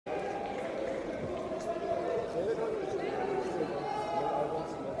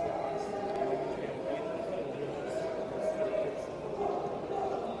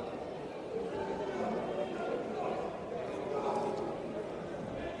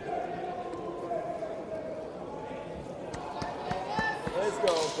Let's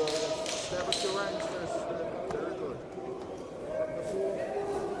go, Fergus. Establish your range first. Very good.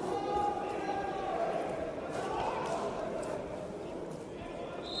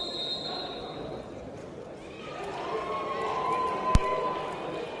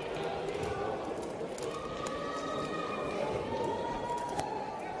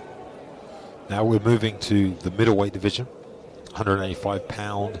 Now we're moving to the middleweight division, 185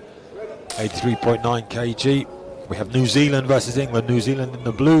 pound, 83.9 kg. We have New Zealand versus England. New Zealand in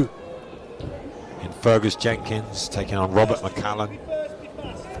the blue, in Fergus Jenkins taking on Robert McCallum.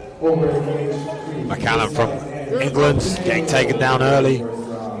 McCallum from England getting taken down early.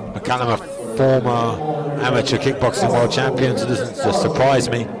 McCallum, a former amateur kickboxing world champion, so it doesn't just surprise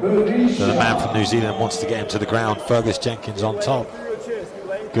me that the man from New Zealand wants to get him to the ground. Fergus Jenkins on top.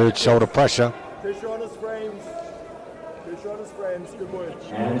 Good shoulder pressure. Push on his frames. Push on his frames. Good work.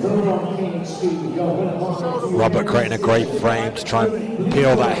 Robert creating a great frame to try and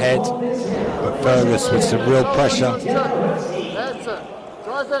peel that head, but Fergus with some real pressure. That's it.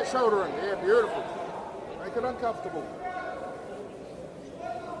 Drive that shoulder in. Yeah, beautiful. Make it uncomfortable.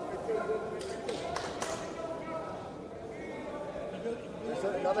 That's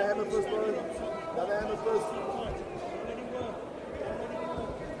it. Another hammer first, bro. Another hammer first.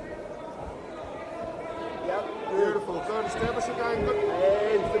 Beautiful. Good. Establish it going. Good.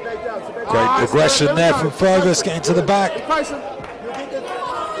 And sit back down. Sit back Great down. progression there from Fergus, getting to the back. Be patient. You'll get the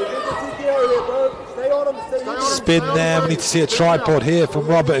TKO there, bro. Stay on him. Stay on him. Spin there. We need to see a tripod here from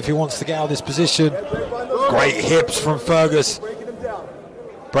Robert if he wants to get out of this position. Great hips from Fergus.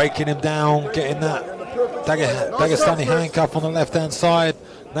 Breaking him down, getting that Dagestani handcuff on the left-hand side,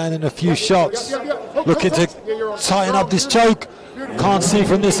 landing a few shots. Looking to tighten up this choke. Can't see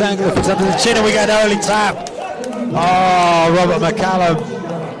from this angle if it's under the chin, and we get an early tap. Oh, Robert McCallum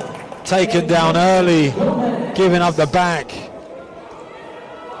taken down early, giving up the back.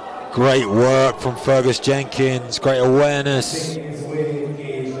 Great work from Fergus Jenkins, great awareness.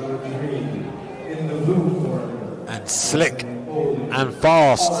 And slick and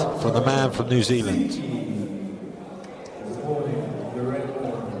fast from the man from New Zealand.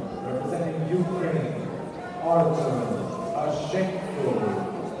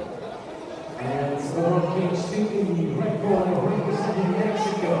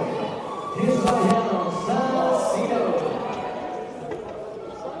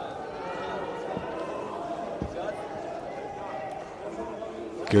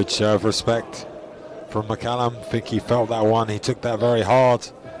 Good show of respect from McCallum. I think he felt that one. He took that very hard.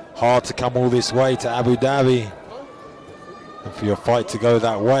 Hard to come all this way to Abu Dhabi and for your fight to go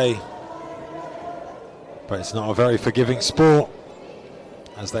that way. But it's not a very forgiving sport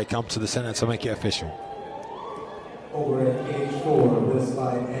as they come to the center to make it official. Over at cage 4, this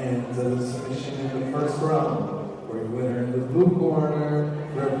fight ends as a submission in the first round. For your winner in the blue corner,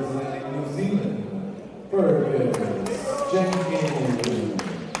 representing New Zealand, Fergus Jenkins.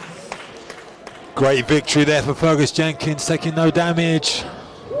 Great victory there for Fergus Jenkins, taking no damage.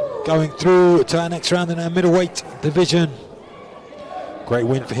 Going through to our next round in our middleweight division. Great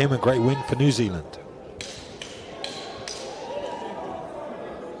win for him and great win for New Zealand.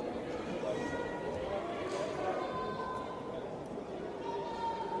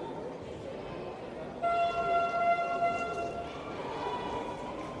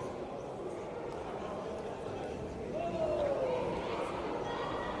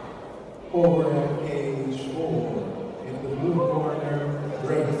 Over at cage 4, in the blue corner,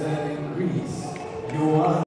 representing Greece,